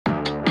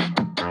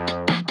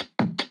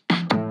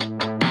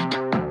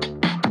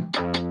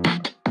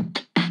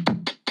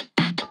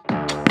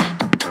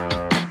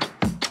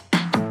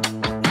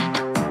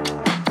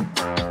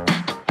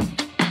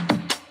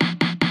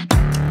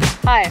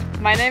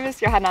My name is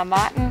Johanna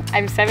Marten.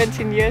 I'm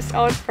 17 years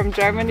old from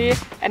Germany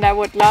and I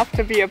would love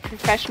to be a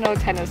professional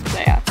tennis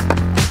player.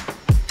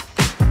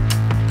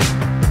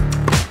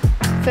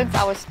 Since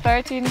I was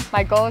 13,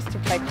 my goal is to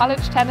play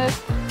college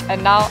tennis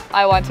and now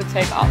I want to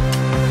take off.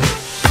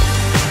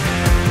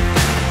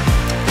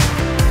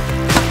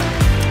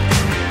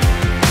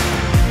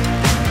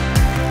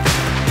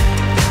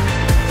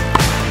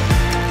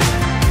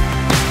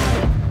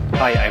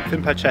 Hi,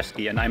 I'm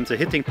Palczewski and I'm the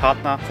hitting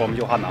partner from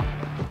Johanna.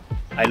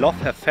 I love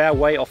her fair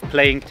way of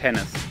playing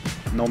tennis.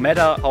 No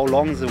matter how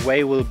long the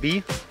way will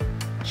be,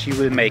 she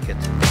will make it.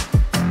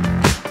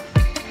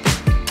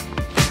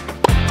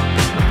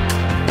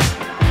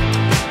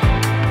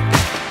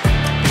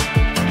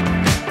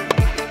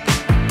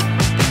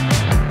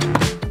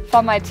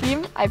 For my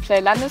team, I play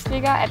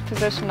Landesliga at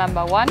position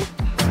number 1.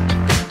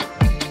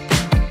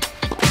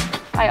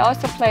 I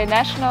also play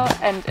national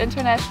and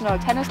international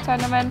tennis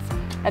tournaments,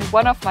 and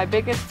one of my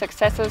biggest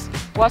successes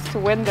was to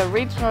win the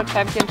regional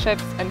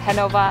championships in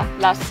Hanover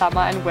last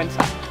summer and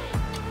winter.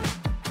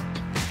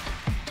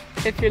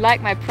 If you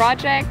like my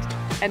project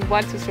and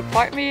want to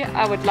support me,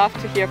 I would love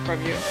to hear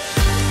from you.